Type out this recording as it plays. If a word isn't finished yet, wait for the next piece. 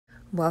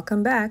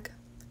Welcome back.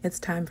 It's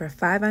time for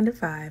 5 Under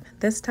 5.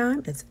 This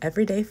time it's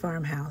Everyday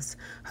Farmhouse,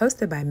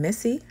 hosted by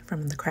Missy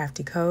from The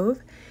Crafty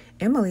Cove,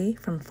 Emily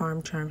from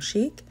Farm Charm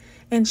Chic,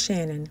 and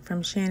Shannon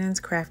from Shannon's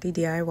Crafty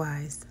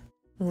DIYs.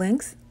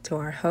 Links to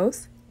our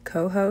hosts,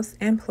 co-hosts,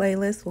 and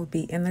playlists will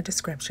be in the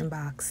description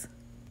box.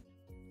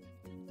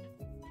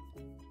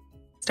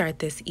 Start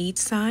this each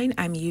sign.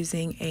 I'm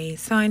using a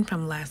sign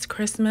from last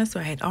Christmas, so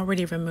I had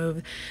already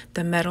removed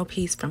the metal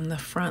piece from the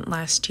front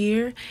last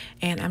year,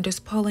 and I'm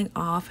just pulling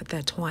off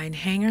the twine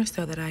hanger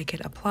so that I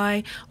could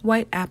apply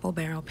white apple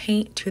barrel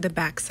paint to the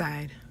back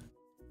side.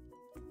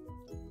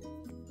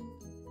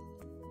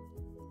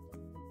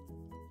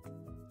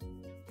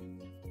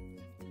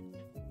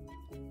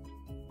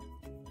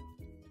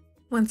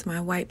 Once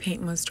my white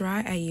paint was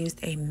dry, I used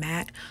a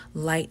matte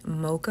light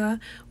mocha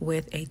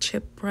with a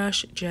chip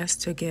brush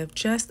just to give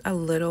just a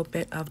little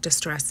bit of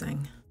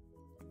distressing.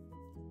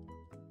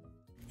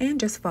 And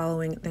just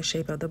following the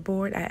shape of the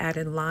board, I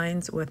added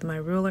lines with my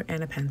ruler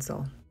and a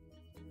pencil.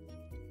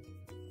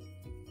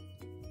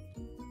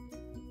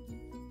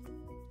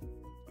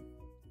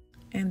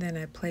 And then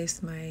I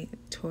placed my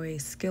toy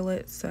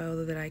skillet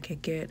so that I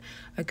could get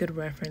a good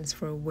reference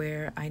for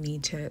where I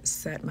need to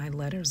set my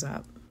letters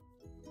up.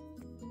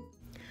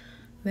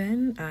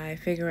 Then I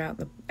figure out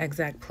the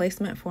exact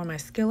placement for my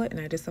skillet and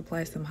I just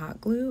apply some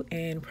hot glue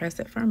and press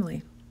it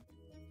firmly.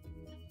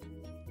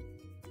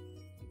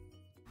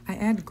 I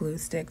add glue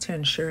stick to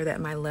ensure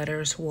that my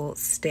letters will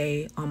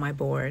stay on my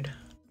board.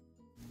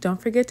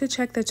 Don't forget to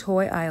check the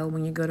toy aisle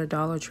when you go to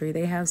Dollar Tree.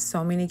 They have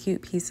so many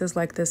cute pieces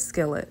like this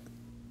skillet.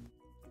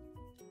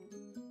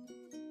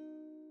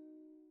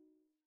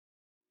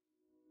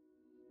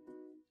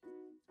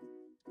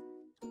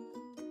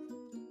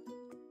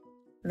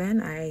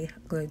 Then I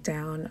glued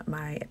down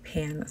my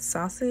pan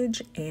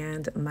sausage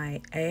and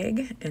my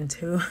egg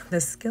into the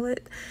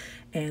skillet.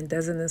 And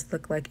doesn't this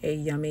look like a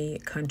yummy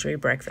country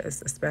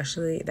breakfast,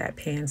 especially that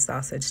pan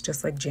sausage,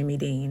 just like Jimmy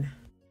Dean.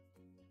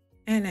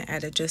 And I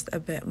added just a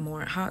bit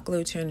more hot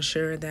glue to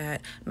ensure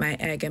that my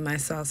egg and my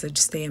sausage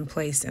stay in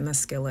place in the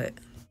skillet.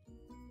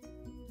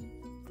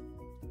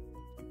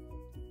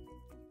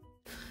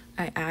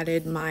 I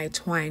added my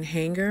twine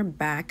hanger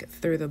back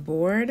through the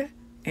board,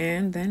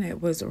 and then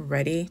it was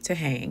ready to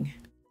hang.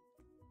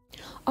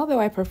 Although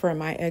I prefer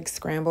my eggs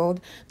scrambled,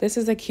 this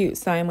is a cute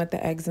sign with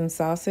the eggs and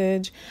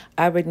sausage.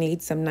 I would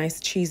need some nice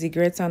cheesy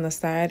grits on the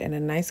side and a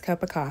nice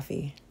cup of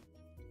coffee.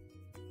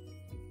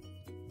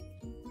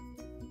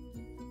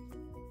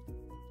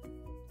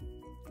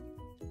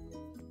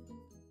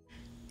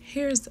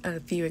 Here's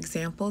a few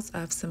examples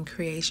of some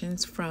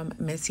creations from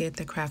Missy at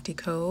the Crafty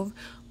Cove.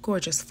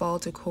 Gorgeous fall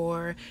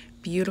decor,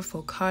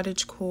 beautiful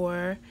cottage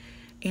core.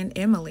 And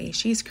Emily,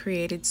 she's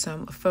created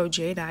some faux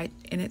jadeite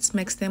and it's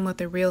mixed in with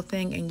the real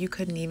thing and you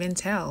couldn't even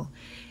tell.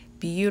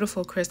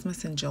 Beautiful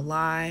Christmas in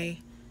July,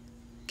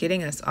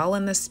 getting us all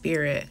in the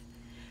spirit.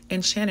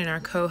 And Shannon, our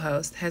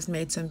co-host, has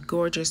made some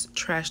gorgeous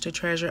trash to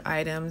treasure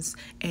items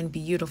and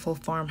beautiful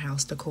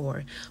farmhouse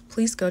decor.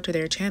 Please go to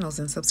their channels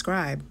and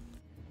subscribe.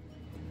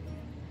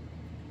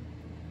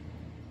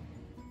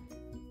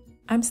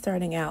 I'm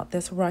starting out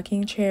this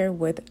rocking chair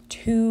with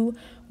 2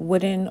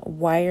 wooden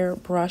wire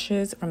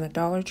brushes from the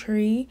Dollar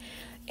Tree,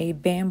 a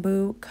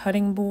bamboo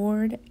cutting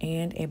board,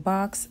 and a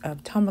box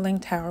of tumbling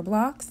tower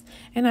blocks.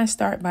 And I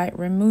start by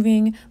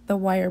removing the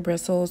wire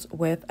bristles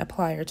with a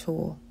plier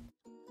tool.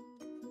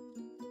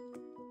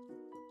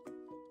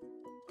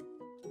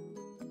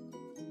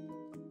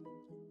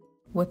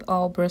 With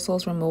all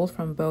bristles removed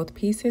from both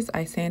pieces,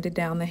 I sanded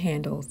down the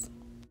handles.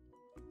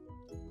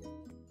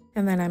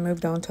 And then I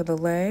moved on to the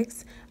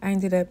legs. I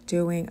ended up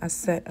doing a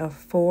set of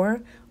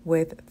 4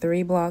 with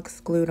 3 blocks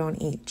glued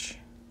on each.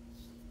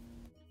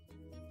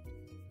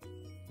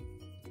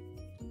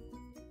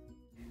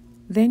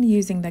 Then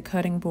using the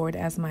cutting board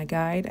as my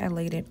guide, I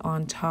laid it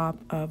on top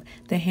of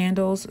the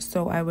handles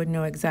so I would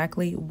know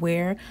exactly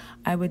where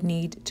I would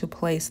need to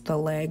place the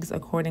legs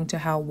according to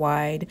how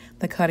wide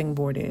the cutting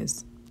board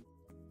is.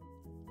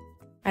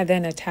 I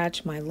then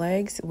attached my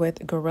legs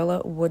with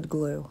Gorilla wood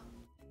glue.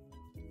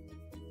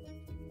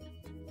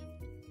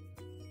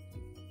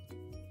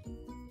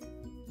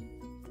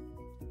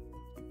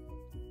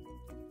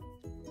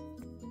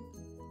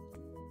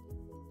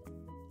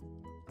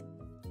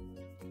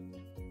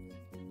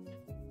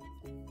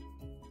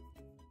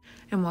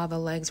 And while the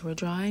legs were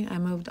drying, I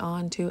moved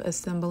on to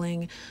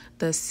assembling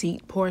the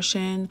seat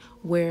portion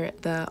where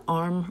the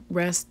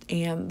armrest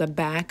and the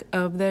back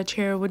of the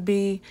chair would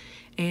be.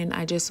 And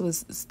I just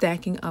was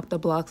stacking up the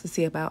blocks to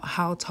see about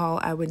how tall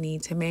I would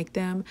need to make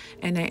them.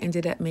 And I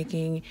ended up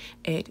making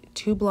it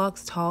 2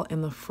 blocks tall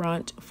in the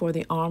front for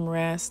the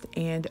armrest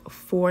and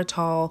 4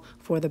 tall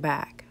for the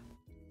back.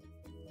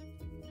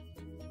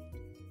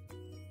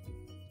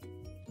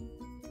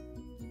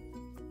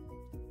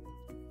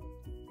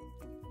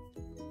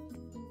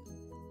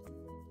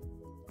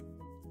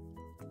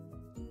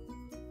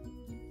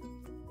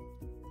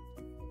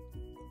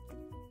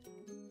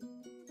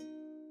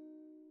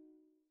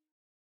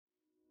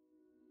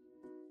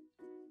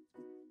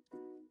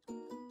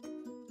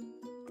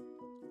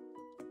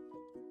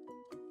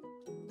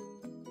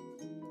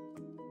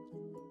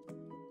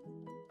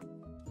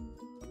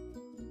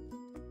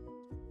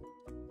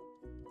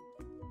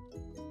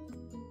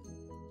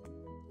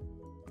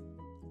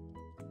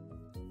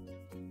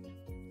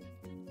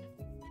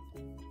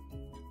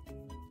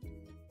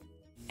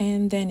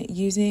 And then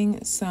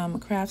using some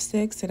craft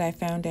sticks that I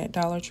found at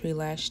Dollar Tree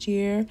last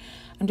year,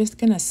 I'm just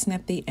going to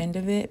snip the end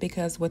of it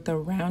because with the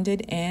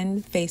rounded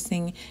end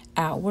facing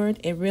outward,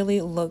 it really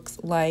looks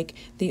like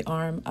the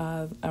arm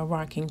of a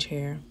rocking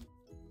chair.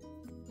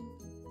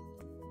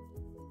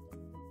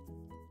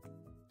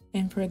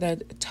 And for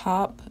the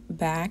top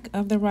back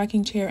of the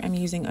rocking chair, I'm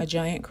using a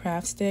giant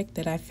craft stick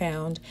that I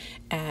found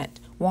at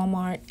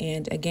Walmart.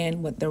 And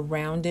again, with the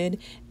rounded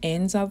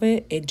ends of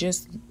it, it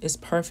just is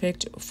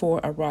perfect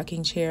for a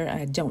rocking chair.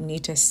 I don't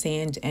need to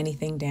sand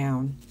anything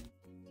down.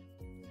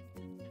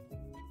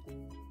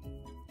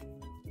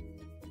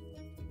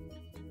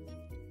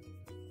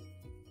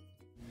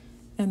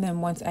 And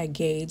then once I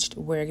gauged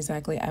where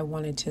exactly I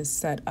wanted to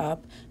set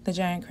up the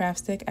giant craft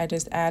stick, I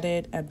just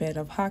added a bit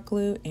of hot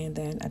glue and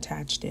then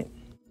attached it.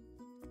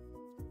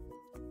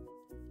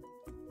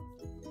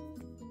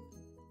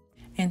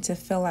 And to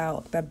fill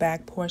out the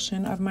back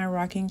portion of my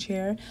rocking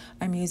chair,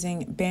 I'm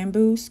using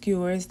bamboo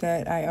skewers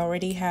that I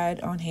already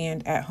had on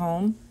hand at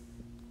home.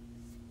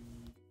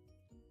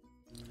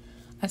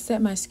 I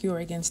set my skewer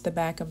against the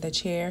back of the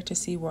chair to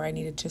see where I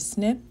needed to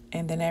snip,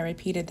 and then I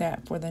repeated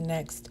that for the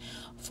next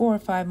 4 or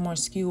 5 more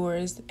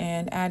skewers,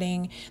 and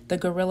adding the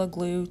Gorilla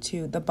Glue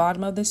to the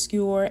bottom of the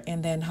skewer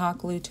and then hot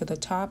glue to the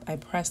top. I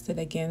pressed it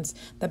against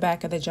the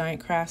back of the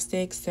giant craft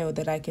stick so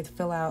that I could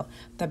fill out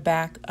the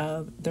back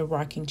of the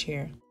rocking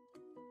chair.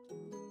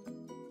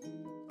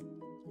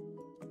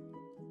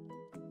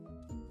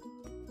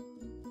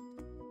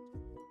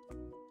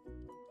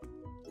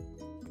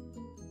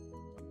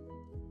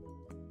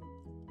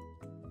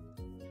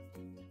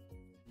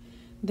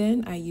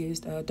 Then I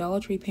used a Dollar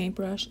Tree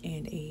paintbrush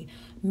and a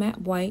matte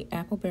white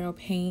apple barrel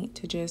paint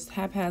to just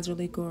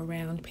haphazardly go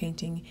around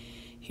painting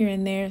here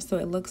and there, so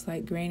it looks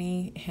like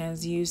Granny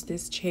has used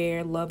this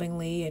chair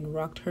lovingly and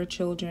rocked her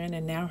children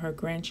and now her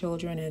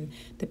grandchildren, and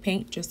the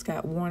paint just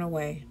got worn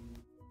away.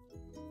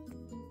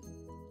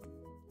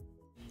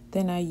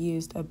 Then I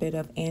used a bit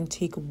of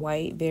antique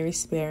white very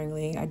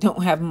sparingly. I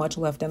don't have much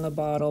left in the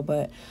bottle,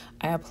 but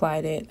I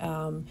applied it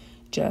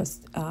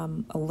just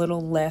a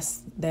little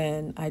less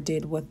than I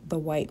did with the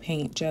white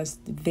paint,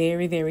 just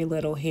very, very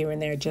little here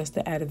and there, just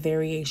to add a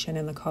variation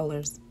in the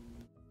colors.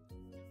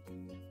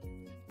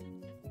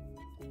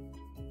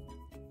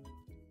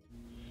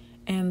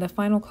 And the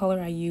final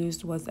color I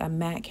used was a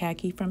matte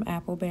khaki from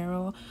Apple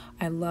Barrel.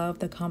 I love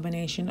the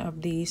combination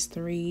of these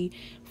three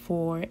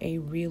for a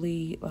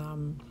really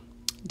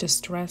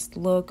distressed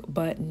look,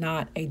 but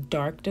not a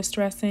dark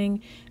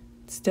distressing.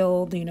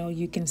 Still, you know,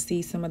 you can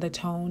see some of the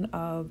tone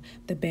of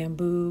the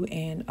bamboo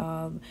and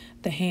of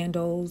the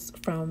handles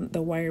from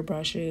the wire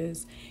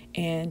brushes.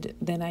 And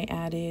then I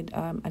added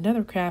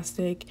another craft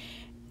stick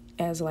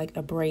as like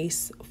a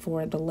brace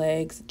for the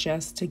legs,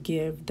 just to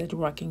give the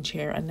rocking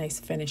chair a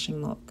nice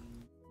finishing look.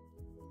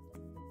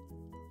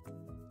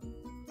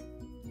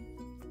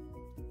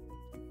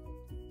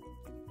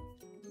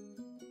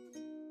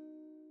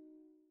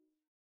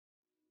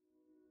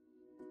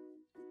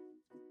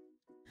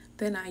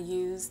 Then I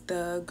used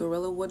the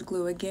Gorilla Wood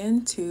glue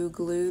again to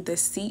glue the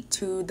seat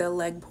to the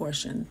leg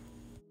portion.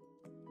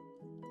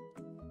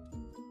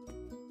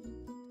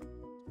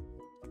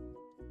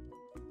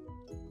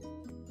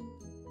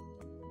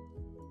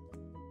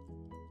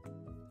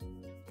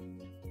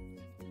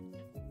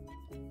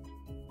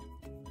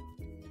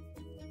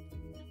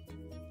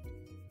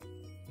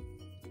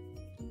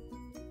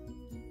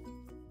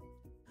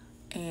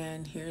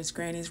 And here's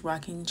Granny's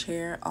rocking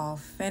chair all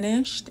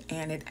finished,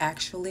 and it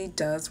actually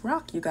does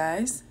rock, you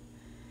guys.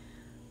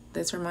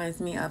 This reminds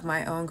me of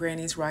my own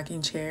Granny's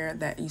rocking chair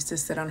that used to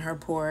sit on her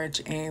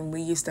porch, and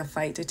we used to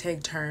fight to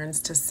take turns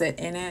to sit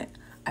in it.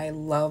 I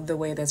love the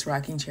way this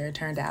rocking chair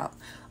turned out.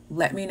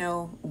 Let me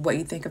know what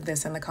you think of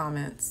this in the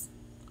comments.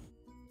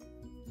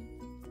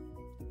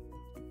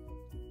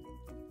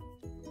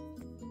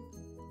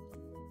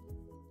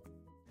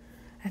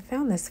 I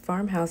found this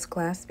Farmhouse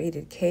glass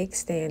beaded cake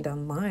stand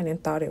online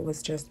and thought it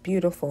was just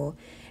beautiful.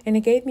 And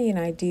it gave me an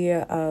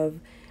idea of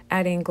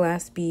adding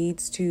glass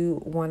beads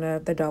to one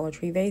of the Dollar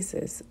Tree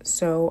vases.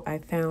 So I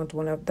found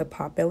one of the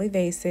Potbelly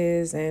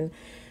vases, and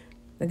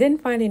I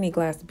didn't find any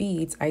glass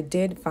beads. I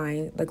did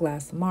find the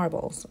glass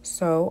marbles.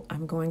 So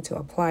I'm going to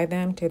apply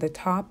them to the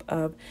top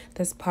of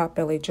this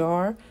Potbelly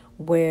jar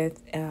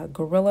with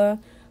Gorilla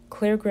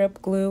clear grip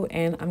glue,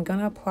 and I'm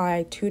gonna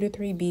apply 2 to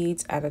 3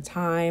 beads at a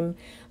time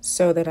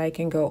so that I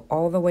can go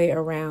all the way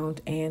around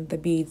and the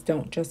beads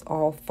don't just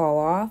all fall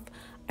off.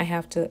 I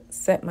have to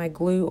set my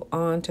glue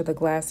onto the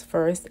glass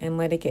first and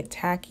let it get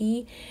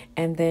tacky,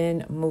 and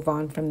then move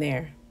on from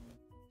there.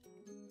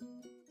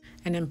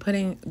 And I'm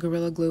putting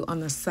Gorilla Glue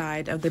on the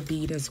side of the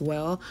bead as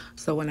well,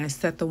 so when I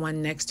set the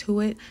one next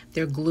to it,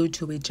 they're glued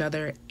to each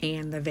other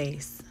and the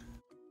vase.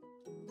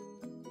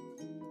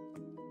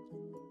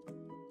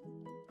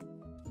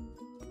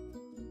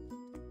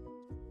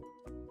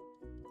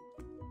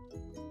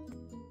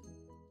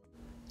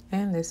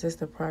 And this is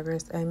the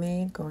progress I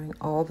made going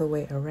all the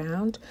way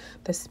around.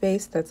 The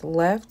space that's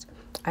left,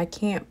 I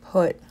can't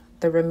put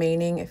the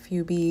remaining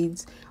few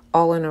beads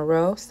all in a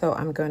row, so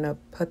I'm going to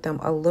put them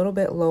a little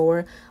bit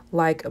lower,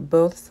 like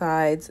both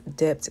sides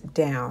dipped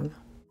down.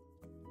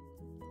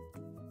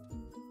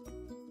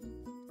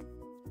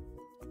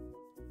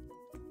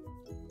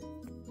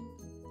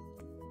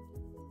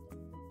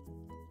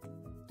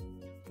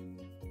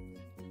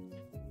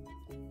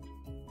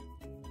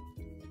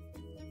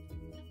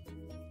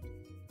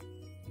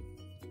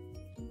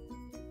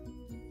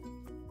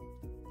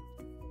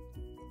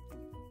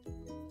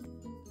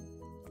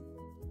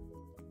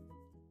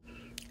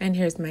 And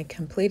here's my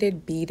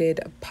completed beaded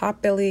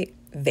Potbelly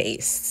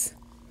vase.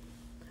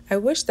 I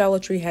wish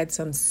DollarTree had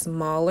some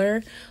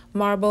smaller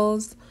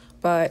marbles,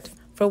 but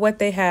for what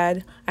they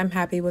had, I'm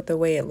happy with the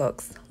way it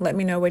looks. Let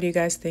me know what you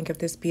guys think of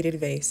this beaded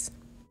vase.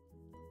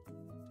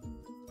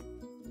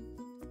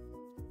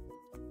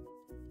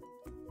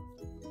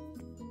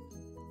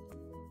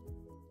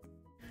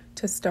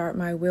 To start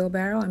my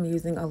wheelbarrow, I'm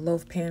using a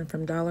loaf pan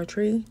from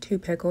DollarTree, 2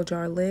 pickle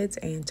jar lids,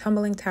 and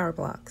tumbling tower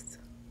blocks.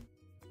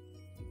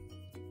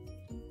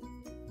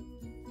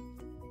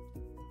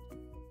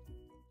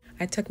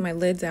 I took my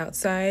lids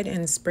outside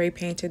and spray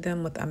painted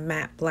them with a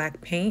matte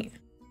black paint.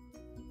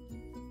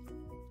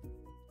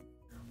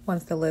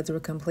 Once the lids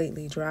were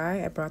completely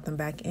dry, I brought them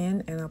back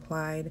in and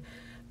applied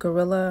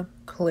Gorilla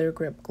Clear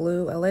Grip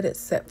glue. I let it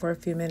sit for a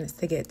few minutes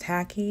to get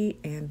tacky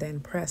and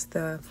then press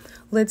the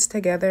lids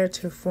together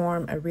to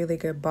form a really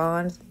good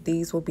bond.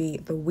 These will be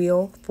the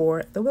wheel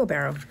for the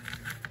wheelbarrow.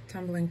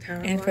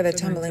 And for the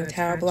tumbling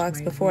tower blocks,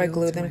 before I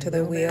glue them to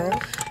the wheel,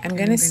 I'm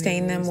going to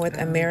stain them with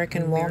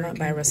American Walnut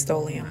by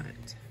Rust-Oleum.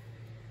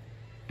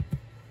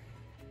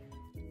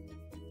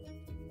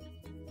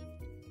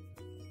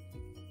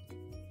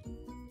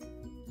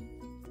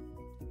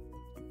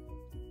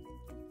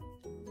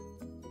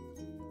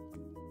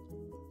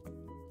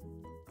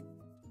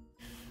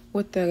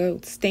 With the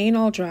stain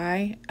all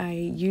dry, I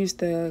used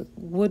the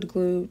wood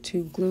glue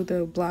to glue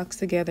the blocks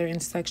together in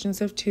sections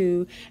of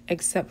 2,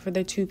 except for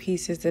the 2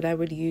 pieces that I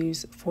would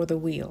use for the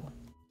wheel.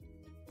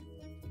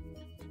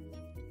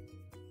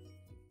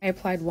 I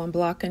applied 1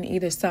 block on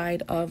either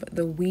side of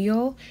the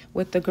wheel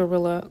with the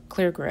Gorilla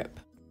Clear Grip.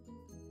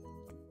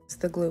 Once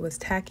the glue was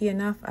tacky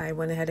enough, I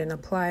went ahead and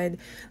applied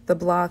the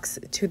blocks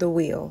to the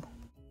wheel.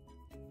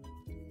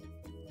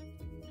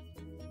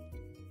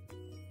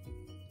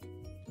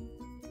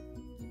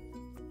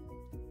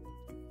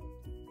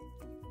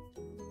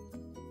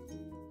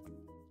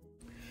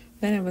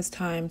 Then it was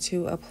time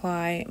to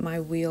apply my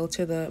wheel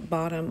to the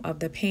bottom of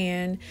the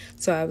pan.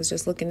 So I was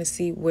just looking to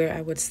see where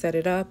I would set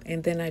it up,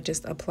 and then I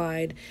just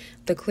applied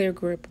the clear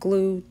grip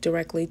glue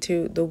directly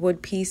to the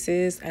wood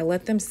pieces. I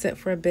let them sit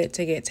for a bit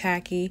to get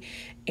tacky,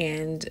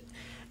 and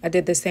I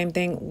did the same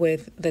thing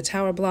with the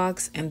tower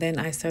blocks, and then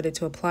I started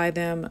to apply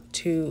them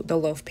to the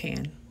loaf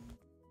pan.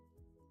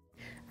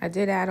 I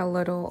did add a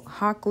little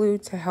hot glue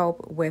to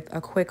help with a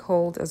quick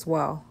hold as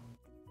well.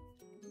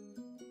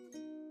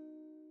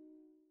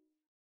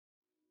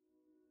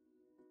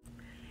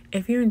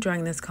 If you're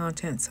enjoying this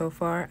content so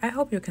far, I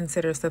hope you'll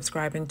consider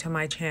subscribing to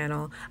my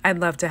channel. I'd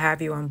love to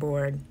have you on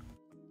board.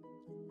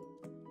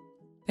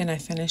 Then I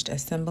finished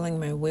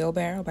assembling my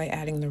wheelbarrow by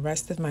adding the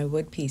rest of my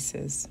wood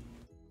pieces.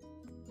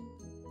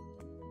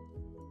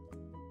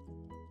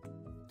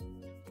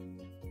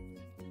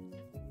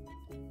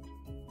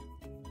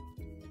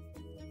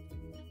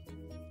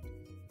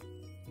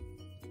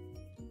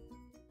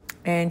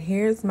 And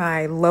here's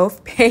my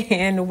loaf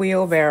pan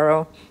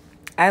wheelbarrow.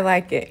 I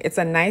like it. It's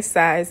a nice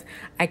size.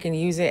 I can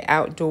use it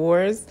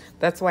outdoors.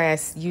 That's why I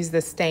use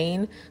the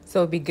stain.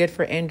 So it'd be good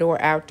for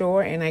indoor,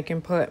 outdoor, and I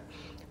can put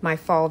my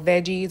fall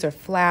veggies or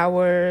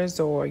flowers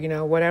or, you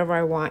know, whatever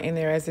I want in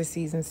there as the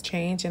seasons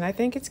change. And I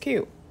think it's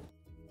cute.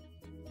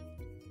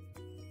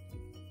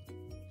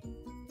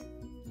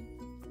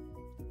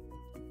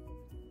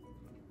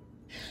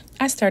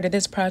 I started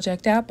this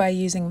project out by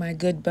using my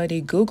good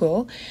buddy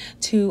Google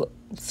to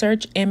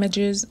search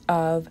images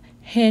of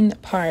hen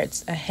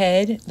parts, a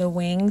head, the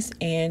wings,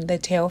 and the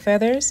tail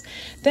feathers.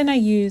 Then I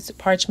used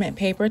parchment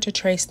paper to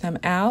trace them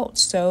out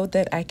so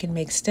that I can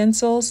make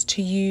stencils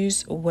to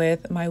use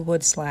with my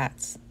wood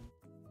slats.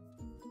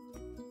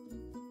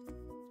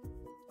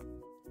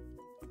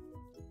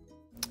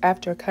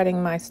 After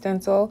cutting my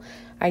stencil,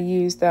 I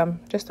used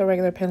just a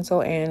regular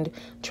pencil and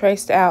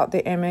traced out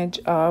the image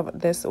of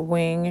this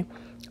wing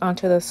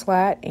onto the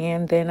slat,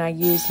 and then I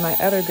used my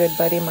other good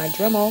buddy, my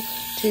Dremel,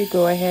 to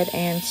go ahead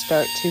and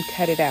start to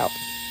cut it out.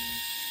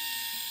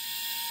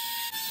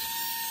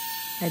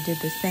 I did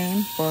the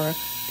same for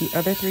the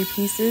other 3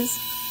 pieces.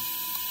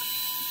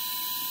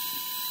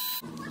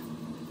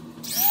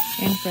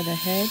 And for the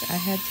head, I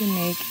had to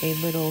make a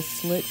little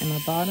slit in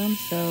the bottom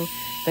so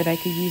that I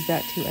could use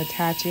that to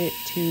attach it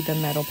to the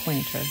metal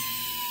planter.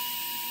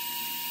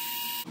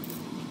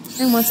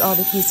 And once all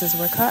the pieces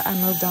were cut, I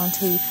moved on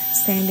to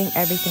sanding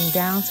everything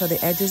down so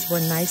the edges were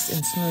nice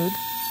and smooth.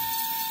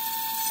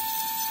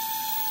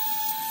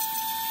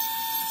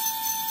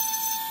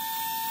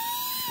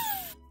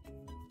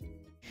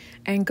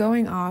 And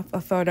going off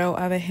a photo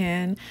of a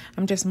hen,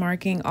 I'm just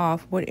marking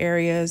off what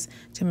areas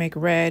to make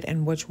red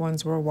and which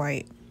ones were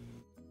white.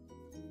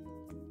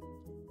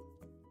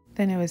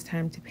 Then it was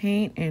time to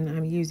paint, and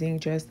I'm using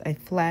just a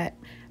flat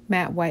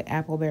matte white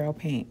apple barrel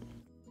paint.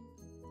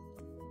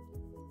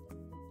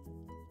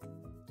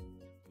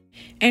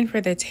 And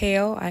for the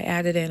tail, I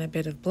added in a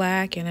bit of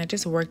black, and I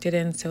just worked it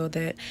in so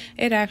that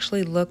it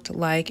actually looked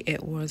like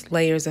it was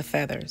layers of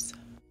feathers.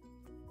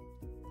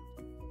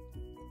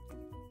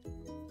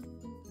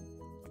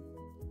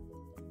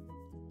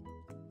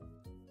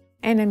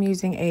 And I'm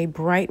using a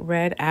bright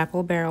red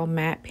apple barrel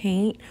matte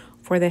paint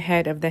for the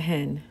head of the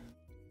hen.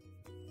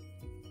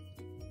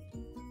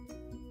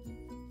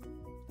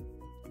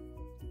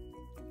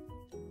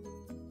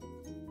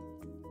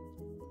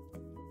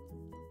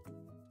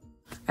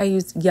 I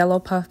used yellow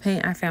puff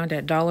paint I found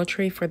at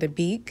DollarTree for the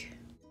beak.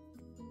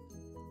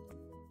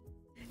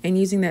 And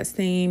using that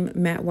same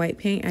matte white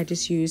paint, I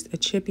just used a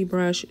chippy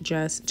brush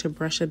just to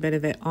brush a bit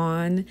of it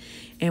on.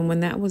 And when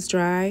that was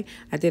dry,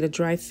 I did a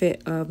dry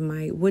fit of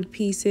my wood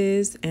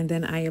pieces, and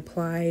then I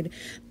applied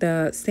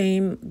the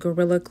same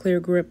Gorilla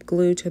Clear Grip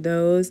glue to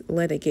those,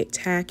 let it get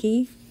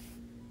tacky.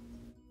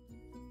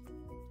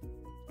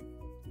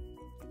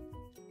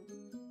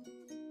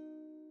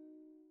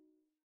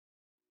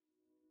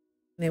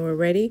 They were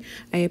ready.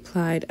 I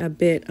applied a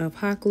bit of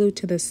hot glue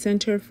to the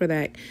center for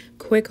that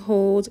quick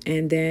hold,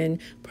 and then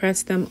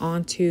pressed them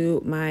onto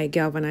my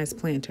galvanized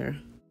planter.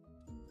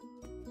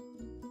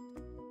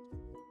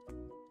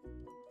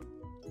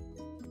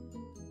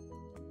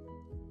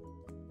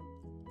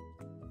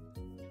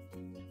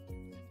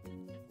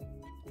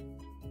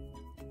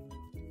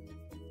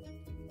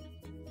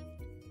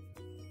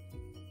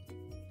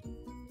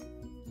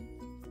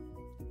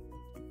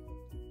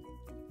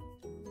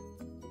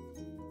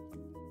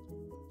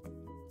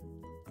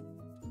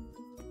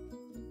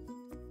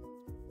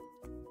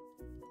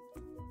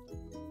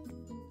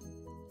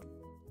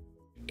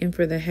 And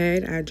for the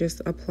head, I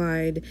just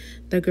applied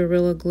the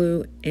Gorilla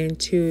Glue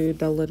into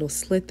the little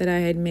slit that I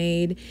had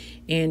made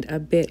and a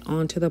bit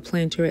onto the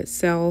planter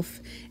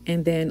itself,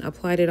 and then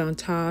applied it on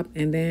top,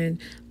 and then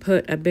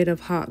put a bit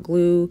of hot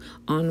glue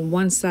on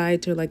one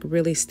side to like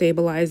really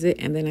stabilize it,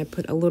 and then I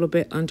put a little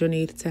bit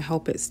underneath to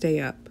help it stay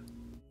up.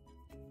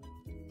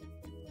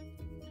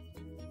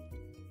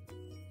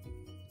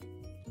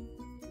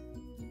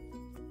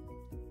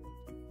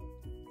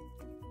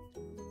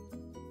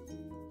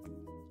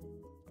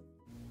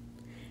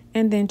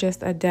 And then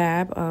just a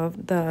dab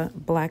of the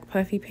black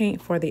puffy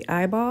paint for the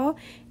eyeball,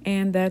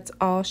 and that's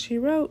all she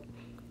wrote.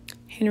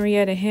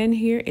 Henrietta Hen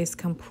here is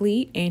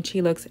complete, and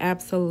she looks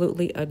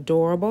absolutely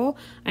adorable.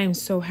 I am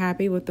so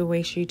happy with the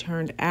way she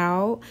turned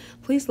out.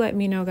 Please let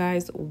me know,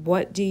 guys,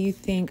 what do you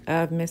think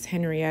of Miss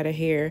Henrietta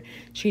here?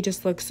 She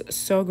just looks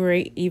so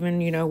great, even,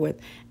 you know, with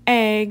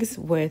eggs,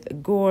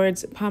 with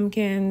gourds,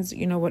 pumpkins,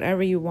 you know,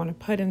 whatever you want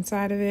to put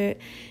inside of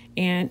it.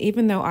 And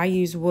even though I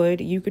use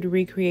wood, you could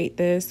recreate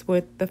this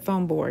with the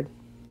foam board.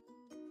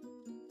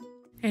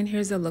 And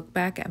here's a look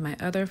back at my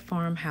other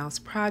farmhouse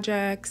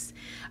projects.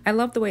 I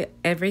love the way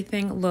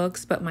everything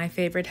looks, but my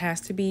favorite has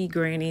to be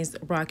Granny's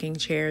rocking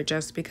chair,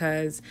 just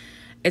because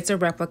it's a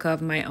replica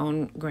of my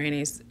own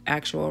Granny's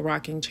actual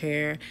rocking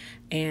chair.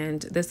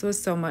 And this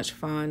was so much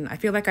fun. I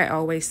feel like I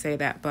always say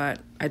that, but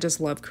I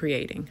just love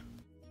creating.